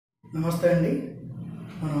నమస్తే అండి.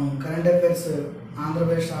 మనం కరెంట్ అఫైర్స్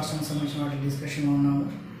ఆంధ్రప్రదేశ్ రాష్ట్రానికి సంబంధించిన వాటి డిస్కషన్లో ఉన్నాము.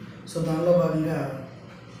 సో దానిలో భాగంగా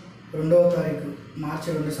 2వ తారీఖు మార్చి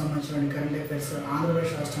 2 సంబంధించిన కరెంట్ అఫైర్స్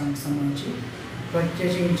ఆంధ్రప్రదేశ్ రాష్ట్రానికి సంబంధించి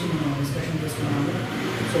ప్రత్యేకించి మనం డిస్కషన్ చేస్తున్నాము.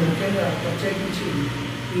 సో ముఖ్యంగా ప్రత్యేకించి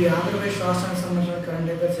ఈ ఆంధ్రప్రదేశ్ రాష్ట్రానికి సంబంధించిన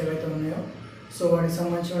కరెంట్ అఫైర్స్ ఏవైతే ఉన్నాయో సో వాటికి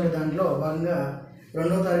సంబంధించిన దాంట్లో భాగంగా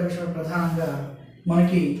 2వ తారీఖు ప్రధానంగా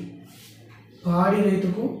మనకి పాడి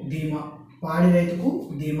రైతుకు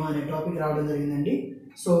ధీమా అనే టాపిక్ రావడం జరిగిందండి.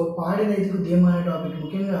 సో పాడి రైతుకు ధీమా అనే టాపిక్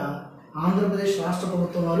ముఖ్యంగా ఆంధ్రప్రదేశ్ రాష్ట్ర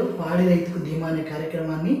ప్రభుత్వం వారు పాడి రైతుకు ధీమా అనే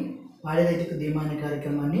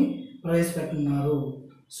కార్యక్రమాన్ని ప్రవేశపెట్టనున్నారు.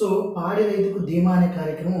 సో పాడి రైతుకు ధీమా అనే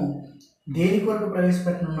కార్యక్రమం దేని కొరకు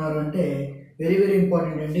ప్రవేశపెట్టనున్నారు అంటే వెరీ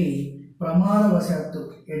ఇంపార్టెంట్ అండి. ప్రమాదవశాత్తు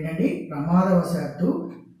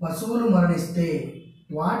పశువులు మరణిస్తే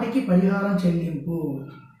వాటికి పరిహారం చెల్లింపు.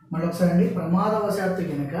 మరొకసారి అండి, ప్రమాదవశాత్తు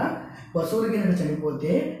కనుక పశువులు కనుక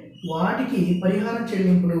చనిపోతే వాటికి పరిహారం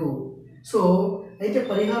చెల్లింపులు. సో అయితే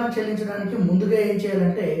పరిహారం చెల్లించడానికి ముందుగా ఏం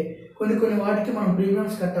చేయాలంటే కొన్ని వాటికి మనం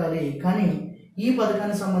ప్రీమియమ్స్ కట్టాలి. కానీ ఈ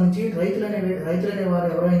పథకానికి సంబంధించి రైతులనే వారు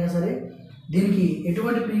ఎవరైనా సరే దీనికి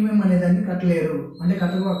ఎటువంటి ప్రీమియం అనేదాన్ని కట్టలేరు, అంటే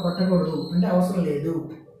కట్టకూడదు, అంటే అవసరం లేదు.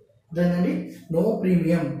 అదేనండి, నో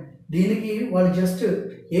ప్రీమియం. దీనికి వాళ్ళు జస్ట్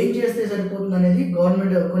ఏం చేస్తే సరిపోతుంది అనేది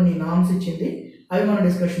గవర్నమెంట్ కొన్ని నామ్స్ ఇచ్చింది, అవి మనం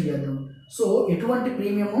డిస్కషన్ చేద్దాం. సో ఎటువంటి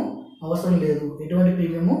ప్రీమియము అవసరం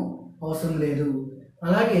లేదు.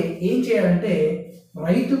 అలాగే ఏం చేయాలంటే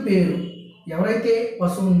రైతు పేరు, ఎవరైతే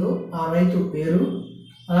పశువు ఉందో ఆ రైతు పేరు,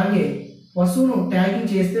 అలాగే పశువును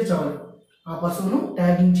ట్యాగింగ్ చేస్తే చాలు, ఆ పశువును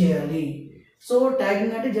ట్యాగింగ్ చేయాలి. సో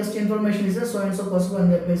ట్యాగింగ్ అంటే జస్ట్ ఇన్ఫర్మేషన్ ఇస్తే సో అండ్ సో పశువు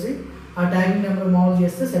అని చెప్పేసి ఆ ట్యాగింగ్ నెంబర్ మామూలు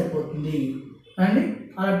చేస్తే సరిపోతుంది అండి.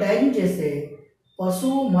 అలా ట్యాగింగ్ చేస్తే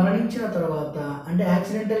పశువు మరణించిన తర్వాత, అంటే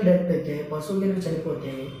యాక్సిడెంటల్ డెత్ అయితే పశువు కనుక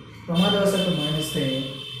చనిపోతే ప్రమాదవశాత్తు మరణిస్తే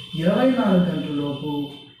 24 గంటలలోపు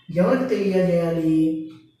ఎవరికి తెలియజేయాలి?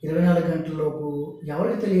 24 గంటలలోపు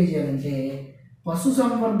ఎవరికి తెలియజేయాలంటే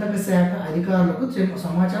పశుసంవర్ధక శాఖ అధికారులకు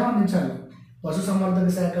సమాచారం అందించాలి. పశుసంవర్ధక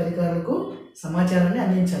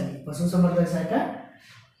శాఖ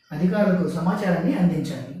అధికారులకు సమాచారాన్ని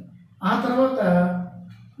అందించాలి. ఆ తర్వాత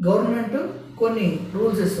గవర్నమెంట్ కొన్ని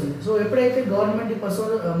రూల్స్ ఇస్తుంది. సో ఎప్పుడైతే గవర్నమెంట్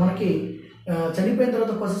పశువులు మనకి చనిపోయిన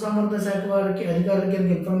తర్వాత పశుసంవర్ధక శాఖ వారికి అధికారులకి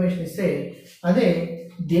ఇన్ఫర్మేషన్ ఇస్తే, అదే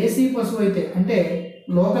దేశీ పశువు అయితే అంటే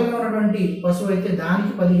లోకల్గా ఉన్నటువంటి పశువు అయితే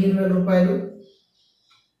దానికి 15,000 రూపాయలు,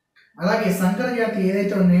 అలాగే సంకర జాతి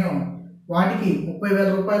ఏదైతే ఉన్నాయో వాటికి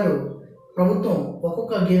 30,000 రూపాయలు ప్రభుత్వం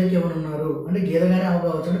ఒక్కొక్క గేదెకి ఇవ్వనున్నారు. అంటే గేదెగానే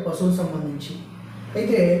అవకావచ్చు, అంటే పశువులకు సంబంధించి.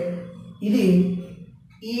 అయితే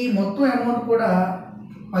ఈ మొత్తం అమౌంట్ కూడా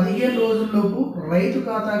 15 రోజుల్లోపు రైతు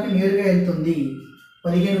ఖాతాకి నేరుగా వెళ్తుంది.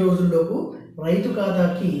 15 రోజుల్లోపు రైతు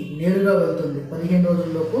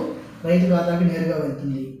ఖాతాకి నేరుగా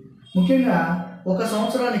వెళ్తుంది. ముఖ్యంగా ఒక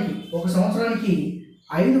సంవత్సరానికి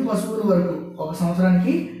 5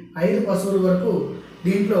 పశువుల వరకు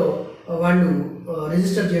దీంట్లో వాళ్ళు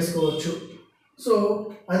రిజిస్టర్ చేసుకోవచ్చు. సో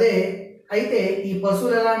అదే అయితే ఈ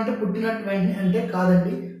పశువులు ఎలా అంటే పుట్టినట్టు వెంటనే అంటే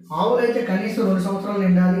కాదండి. ఆవులైతే కనీసం 2 సంవత్సరాలు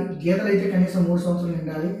నిండాలి, గేదెలైతే కనీసం 3 సంవత్సరాలు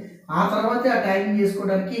నిండాలి. ఆ తర్వాతే ఆ ట్యాగింగ్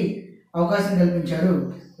చేసుకోవడానికి అవకాశం కల్పించారు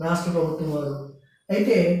రాష్ట్ర ప్రభుత్వం వారు.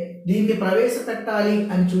 అయితే దీన్ని ప్రవేశపెట్టాలి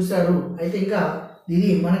అని చూశారు. అయితే ఇంకా ఇది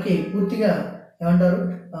మనకి పూర్తిగా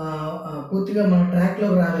మన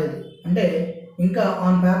ట్రాక్లోకి రాలేదు, అంటే ఇంకా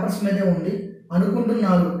ఆన్ పేపర్స్ మీదే ఉంది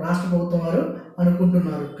అనుకుంటున్నారు, రాష్ట్ర ప్రభుత్వం వారు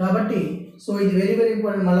అనుకుంటున్నారు. కాబట్టి సో ఇది వెరీ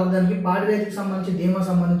ఇంపార్టెంట్. మళ్ళీ దానికి పాడి రైతుకు సంబంధించి ధీమా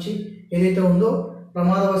సంబంధించి ఏదైతే ఉందో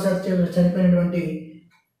ప్రమాదవశాత్తు చనిపోయినటువంటి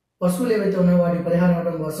పశువులు ఏవైతే ఉన్నాయో వాటి పరిహారం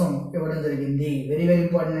ఇవ్వడం కోసం ఇవ్వడం జరిగింది. వెరీ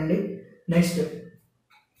ఇంపార్టెంట్ అండి. నెక్స్ట్,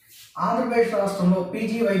 ఆంధ్రప్రదేశ్ రాష్ట్రంలో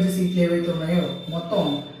పీజీ వైద్య సీట్లు ఏవైతే ఉన్నాయో మొత్తం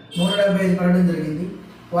 175 పెరగడం జరిగింది.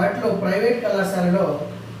 వాటిలో ప్రైవేట్ కళాశాలలో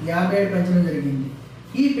 57 పెంచడం జరిగింది.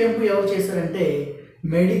 ఈ పెంపు ఎవరు చేశారంటే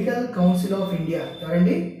మెడికల్ కౌన్సిల్ ఆఫ్ ఇండియా.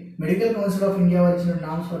 ఎవరండి? మెడికల్ కౌన్సిల్ ఆఫ్ ఇండియా వారు ఇచ్చిన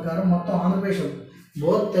నామ్స్ ప్రకారం మొత్తం ఆంధ్రప్రదేశ్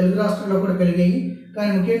బోత్ తెలుగు రాష్ట్రాల్లో కూడా పెరిగాయి. కానీ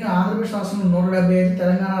ముఖ్యంగా ఆంధ్రప్రదేశ్ రాష్ట్రంలో 175,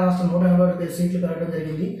 తెలంగాణ రాష్ట్రం 185 సీట్లు పెరగడం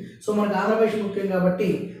జరిగింది. సో మనకు ఆంధ్రప్రదేశ్ ముఖ్యం కాబట్టి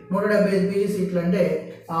 175 పీజీ సీట్లు అంటే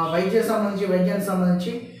వైద్యానికి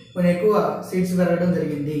సంబంధించి కొన్ని ఎక్కువ సీట్స్ పెరగడం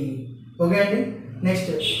జరిగింది. ఓకే అండి.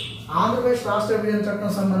 నెక్స్ట్, ఆంధ్రప్రదేశ్ రాష్ట్ర విభజన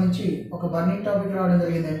చట్టం సంబంధించి ఒక బర్నింగ్ టాపిక్ రావడం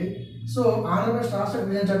జరిగిందండి. సో ఆంధ్రప్రదేశ్ రాష్ట్ర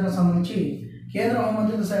విభజన చట్టం సంబంధించి కేంద్ర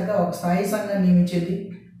హోంమంత్రిత్వ శాఖ ఒక స్థాయి సంఘాన్ని నియమించింది.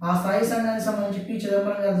 ఆ స్థాయి సంఘానికి సంబంధించి పి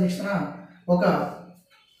చిదంబరం గారి అధ్యక్షతన ఒక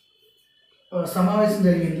సమావేశం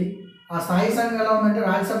జరిగింది. ఆ స్థాయి సంఘం ఎలా ఉందంటే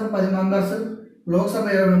రాజ్యసభ 10 మెంబర్స్, లోక్సభ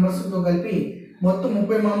 20 మెంబర్స్తో కలిపి మొత్తం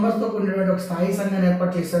 30 మెంబర్స్తో కూడినటువంటి ఒక స్థాయి సంఘాన్ని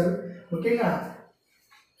ఏర్పాటు చేశారు. ముఖ్యంగా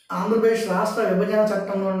ఆంధ్రప్రదేశ్ రాష్ట్ర విభజన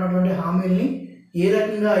చట్టంలో ఉన్నటువంటి హామీల్ని ఏ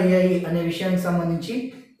రకంగా అయ్యాయి అనే విషయానికి సంబంధించి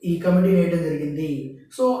ఈ కమిటీ వేయడం జరిగింది.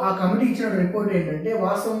 సో ఆ కమిటీ ఇచ్చిన రిపోర్ట్ ఏంటంటే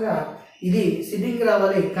వాస్తవంగా ఇది సిట్టింగ్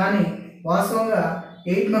రావాలి, కానీ వాస్తవంగా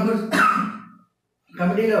 8 మెంబర్స్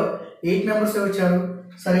కమిటీలో 8 మెంబర్స్ వచ్చారు.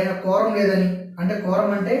 సరైన కోరం లేదని, అంటే కోరం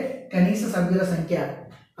అంటే కనీస సభ్యుల సంఖ్య.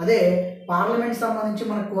 అదే పార్లమెంట్ సంబంధించి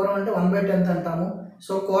మన కోరం అంటే 1/10 అంటాము.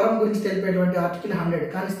 సో కోరం గురించి తెలిపేటువంటి ఆర్టికల్ 100,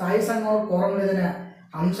 కానీ స్థాయి సంఘంలో కోరం లేదనే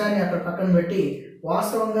అంశాన్ని అక్కడ పక్కన పెట్టి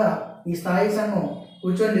వాస్తవంగా ఈ స్థాయి సంఘం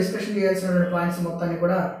కూర్చొని డిస్కషన్ చేయాల్సిన పాయింట్స్ మొత్తాన్ని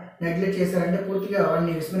కూడా నెగ్లెక్ట్ చేశారంటే పూర్తిగా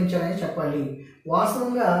వాడిని విస్మరించారని చెప్పాలి.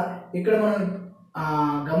 వాస్తవంగా ఇక్కడ మనం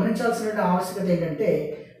గమనించాల్సిన ఆవశ్యకత ఏంటంటే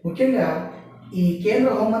ముఖ్యంగా ఈ కేంద్ర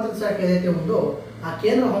హోంమంత్రిత్వ శాఖ ఏదైతే ఉందో ఆ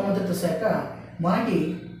కేంద్ర హోంమంత్రిత్వ శాఖ మనకి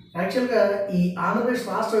యాక్చువల్గా ఈ ఆంధ్రప్రదేశ్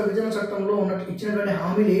రాష్ట్ర విభజన చట్టంలో ఉన్నట్టు ఇచ్చినటువంటి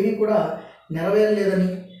హామీలు ఏవి కూడా నెరవేరలేదని,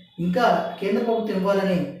 ఇంకా కేంద్ర ప్రభుత్వం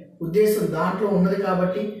ఇవ్వాలనే ఉద్దేశం దాంట్లో ఉన్నది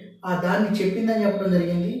కాబట్టి దాన్ని చెప్పిందని చెప్పడం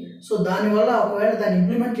జరిగింది. సో దానివల్ల ఒకవేళ దాన్ని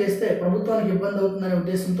ఇంప్లిమెంట్ చేస్తే ప్రభుత్వానికి ఇబ్బంది అవుతుందనే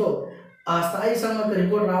ఉద్దేశంతో ఆ స్థాయి సంఘం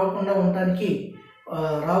రిపోర్ట్ రాకుండా ఉండడానికి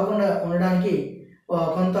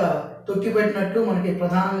కొంత తొక్కిపెట్టినట్లు మనకి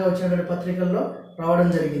ప్రధానంగా వచ్చినటువంటి పత్రికల్లో రావడం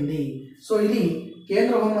జరిగింది. సో ఇది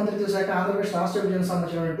కేంద్ర హోంమంత్రిత్వ శాఖ ఆంధ్రప్రదేశ్ రాష్ట్ర విభజన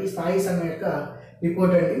సంబంధించినటువంటి స్థాయి సంఘం యొక్క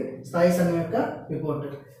రిపోర్ట్ అండి, స్థాయి సంఘం యొక్క రిపోర్ట్.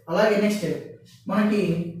 అలాగే నెక్స్ట్ మనకి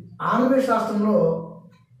ఆంధ్రప్రదేశ్ రాష్ట్రంలో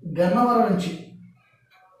గన్నవరం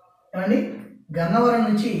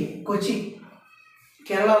నుంచి కొచ్చి,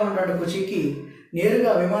 కేరళ ఉన్నటువంటి కొచ్చికి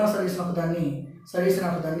నేరుగా విమాన సర్వీస్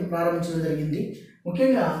ఒకదాన్ని ప్రారంభించడం జరిగింది.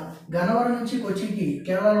 ముఖ్యంగా గన్నవరం నుంచి కొచ్చికి,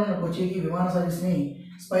 కేరళలో ఉన్న కొచ్చికి విమాన సర్వీస్ని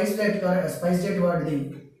స్పైస్ జెట్ వాడిది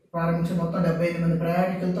ప్రారంభించి మొత్తం 78 మంది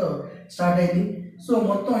ప్రయాణికులతో స్టార్ట్ అయింది. సో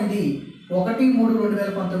మొత్తం ఇది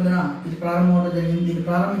 1/3/2019 ఇది ప్రారంభమవడం జరిగింది. దీన్ని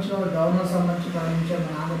ప్రారంభించిన వాళ్ళు గవర్నర్ సంబంధించి ప్రారంభించారు,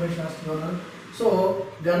 మన ఆంధ్రప్రదేశ్ రాష్ట్ర గవర్నర్. సో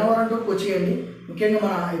గన్నవరం టు కొచ్చి అండి. ముఖ్యంగా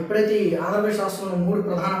మన ఎప్పుడైతే ఆంధ్రప్రదేశ్ రాష్ట్రంలో 3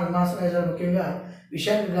 ప్రధాన విమానాశ్రయాలు ముఖ్యంగా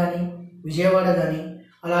విశాఖ కానీ, విజయవాడ కానీ,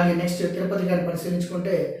 అలాగే నెక్స్ట్ తిరుపతి కానీ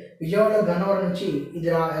పరిశీలించుకుంటే విజయవాడ గన్నవరం నుంచి ఇది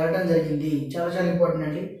వెళ్ళడం జరిగింది. చాలా చాలా ఇంపార్టెంట్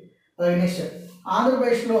అండి. అలాగే నెక్స్ట్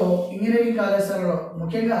ఆంధ్రప్రదేశ్లో ఇంజనీరింగ్ కళాశాలలో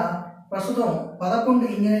ముఖ్యంగా ప్రస్తుతం 11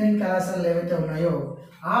 ఇంజనీరింగ్ కళాశాలలు ఏవైతే ఉన్నాయో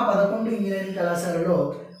ఆ 11 ఇంజనీరింగ్ కళాశాలలో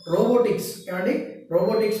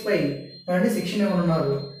రోబోటిక్స్ పై శిక్షణ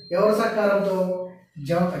ఇవ్వనున్నారు. ఎవరి సహకారంతో?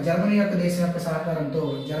 జర్మనీ దేశం యొక్క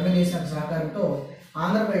సహకారంతో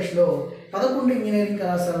ఆంధ్రప్రదేశ్లో 11 ఇంజనీరింగ్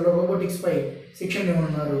కళాశాలలో రోబోటిక్స్ పై శిక్షణ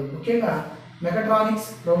ఇవ్వనున్నారు. ముఖ్యంగా mechatronics,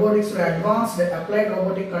 robotics, advanced applied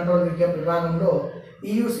robotic control విభాగంలో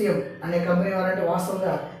EUCM అనే కంపెనీ వారంటే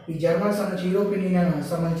వాస్తవంగా ఈ జర్మనీ సంబంధించి యూరోపియన్ యూనియన్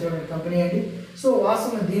సంబంధించిన కంపెనీ అండి. సో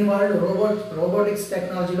వాస్తవంగా దీని వాళ్ళు రోబోటిక్స్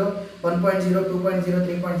టెక్నాలజీలో 1.0, 2.0,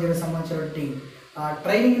 3.0 సంబంధించినటువంటి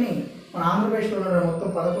ట్రైనింగ్ని మన ఆంధ్రప్రదేశ్లో ఉన్న మొత్తం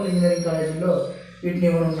 11 ఇంజనీరింగ్ కాలేజీల్లో వీటిని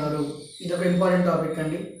ఇవ్వనున్నారు. ఇది ఒక ఇంపార్టెంట్ టాపిక్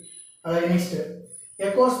అండి. అలాగే next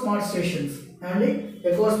echo smart stations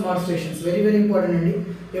very very important అండి.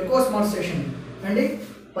 ఎకో స్మార్ట్ స్టేషన్ అండి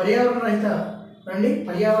పర్యావరణ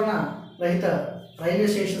రహిత రైల్వే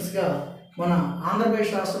స్టేషన్స్గా మన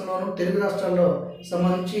ఆంధ్రప్రదేశ్ రాష్ట్రంలోను తెలుగు రాష్ట్రాల్లో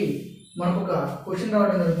సంబంధించి మనకు ఒక క్వశ్చన్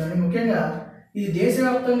రావడం జరుగుతుంది. ముఖ్యంగా ఇది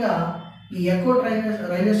దేశవ్యాప్తంగా ఈ ఎకో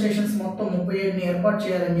రైల్వే స్టేషన్స్ మొత్తం 37ని ఏర్పాటు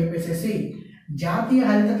చేయాలని చెప్పేసి జాతీయ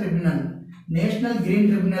హరిత ట్రిబ్యునల్, నేషనల్ గ్రీన్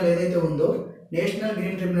ట్రిబ్యునల్ ఏదైతే ఉందో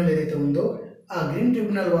ఆ గ్రీన్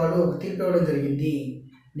ట్రిబ్యునల్ వాళ్ళు ఒక తీర్పు ఇవ్వడం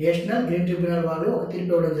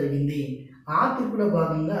జరిగింది. ఆ తీర్పులో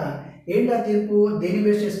భాగంగా ఏంటి ఆ తీర్పు? దేని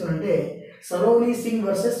base చేసుకునంటే Saloni Singh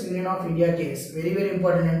versus union of India case. Very very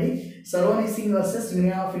important అండి. Saloni Singh versus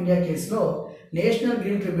union of India కేసులో నేషనల్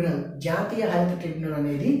గ్రీన్ ట్రిబ్యునల్, జాతీయ హరిత ట్రిబ్యునల్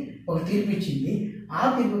అనేది ఒక తీర్పు ఇచ్చింది. ఆ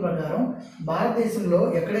తీర్పు ప్రకారం భారతదేశంలో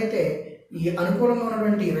ఎక్కడైతే ఈ అనుకూలంగా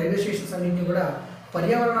ఉన్నటువంటి రైల్వే స్టేషన్స్ అన్నింటినీ కూడా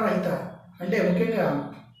పర్యావరణ రహిత అంటే ముఖ్యంగా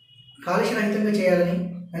కాలుష్య రహితంగా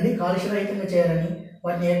చేయాలని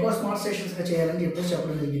వాటిని ఎకో స్మార్ట్ స్టేషన్స్గా చేయాలని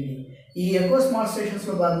చెప్పడం జరిగింది. ఈ ఎకో స్మార్ట్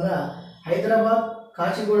స్టేషన్స్లో భాగంగా హైదరాబాద్,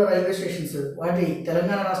 కాచిగూడ రైల్వే స్టేషన్స్ వాటి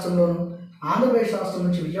తెలంగాణ రాష్ట్రంలోను, ఆంధ్రప్రదేశ్ రాష్ట్రం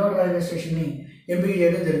నుంచి విజయవాడ రైల్వే స్టేషన్ని ఎంపిక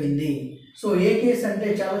చేయడం జరిగింది. సో ఏ కేసు అంటే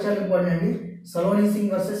చాలా చాలా ఇంపార్టెంట్ అండి. Saloni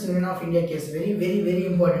Singh versus union of India case very very very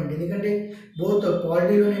important. ఎందుకంటే బోత్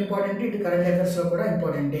పాలిటీలోనే ఇంపార్టెంట్, ఇటు కరెంట్ అఫైర్స్లో కూడా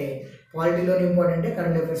ఇంపార్టెంటే. పాలిటీలోనే ఇంపార్టెంటే,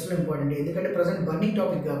 కరెంట్ అఫైర్స్లో ఇంపార్టెంటే. ఎందుకంటే ప్రజెంట్ బర్నింగ్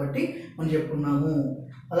టాపిక్ కాబట్టి మనం చెప్పుకున్నాము.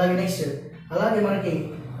 అలాగే నెక్స్ట్ మనకి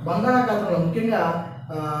బంగాళాఖాతంలో ముఖ్యంగా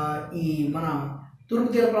ఈ మన తూర్పు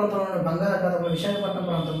తీర ప్రాంతంలో బంగాళాఖాతంలో విశాఖపట్నం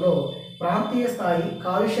ప్రాంతంలో ప్రాంతీయ స్థాయి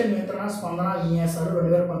కాలుష్య నియంత్రణ స్పందన విన్యాసాలు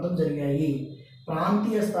 2019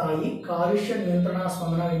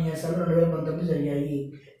 జరిగాయి.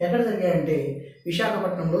 ఎక్కడ జరిగాయంటే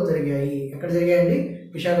విశాఖపట్నంలో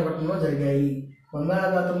జరిగాయి.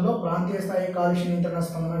 బంగాళాఖాతంలో ప్రాంతీయ స్థాయి కాలుష్య నియంత్రణ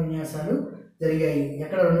స్పందన విన్యాసాలు జరిగాయి.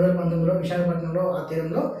 ఎక్కడ? 2019లో విశాఖపట్నంలో ఆ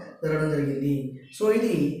తీరంలో జరగడం జరిగింది. సో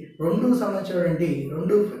ఇది సంబంధించినటువంటి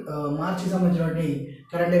 2 మార్చికి సంబంధించినటువంటి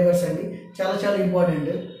కరెంట్ అఫైర్స్ అండి. చాలా చాలా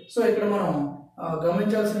ఇంపార్టెంట్. సో ఇక్కడ మనం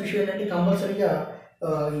గమనించాల్సిన విషయం ఏంటంటే కంపల్సరీగా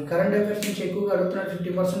ఈ కరెంట్ అఫైర్స్ నుంచి ఎక్కువగా అడుగుతున్న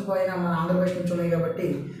 50% పైన మన ఆంధ్రప్రదేశ్ నుంచి ఉన్నాయి కాబట్టి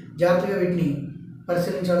జాగ్రత్తగా వీటిని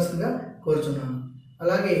పరిశీలించాల్సిందిగా కోరుచున్నాను.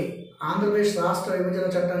 అలాగే ఆంధ్రప్రదేశ్ రాష్ట్ర విభజన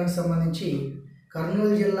చట్టానికి సంబంధించి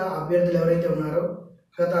కర్నూలు జిల్లా అభ్యర్థులు ఎవరైతే ఉన్నారో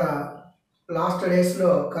గత లాస్ట్ డేస్లో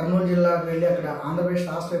కర్నూలు జిల్లాకు వెళ్ళి అక్కడ ఆంధ్రప్రదేశ్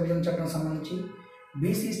రాష్ట్ర విభజన చట్టానికి సంబంధించి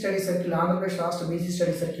బీసీ స్టడీ సర్కిల్, ఆంధ్రప్రదేశ్ రాష్ట్ర బీసీ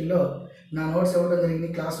స్టడీ సర్కిల్లో నా నోట్స్ ఇవ్వడం జరిగింది,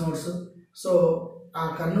 క్లాస్ నోట్స్. సో ఆ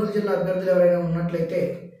కర్నూలు జిల్లా అభ్యర్థులు ఎవరైనా ఉన్నట్లయితే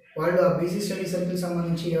వాళ్ళు ఆ బీసీ స్టడీ సర్కిల్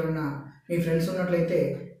సంబంధించి ఎవరైనా మీ ఫ్రెండ్స్ ఉన్నట్లయితే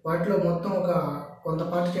వాటిలో మొత్తం కొంత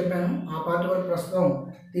పార్ట్ చెప్పాను, ఆ పార్ట్ వరకు ప్రస్తుతం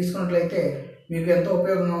తీసుకున్నట్లయితే మీకు ఎంతో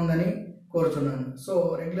ఉపయోగంగా ఉందని కోరుచున్నాను. సో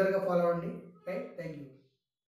రెగ్యులర్గా ఫాలో అవ్వండి. Thank you.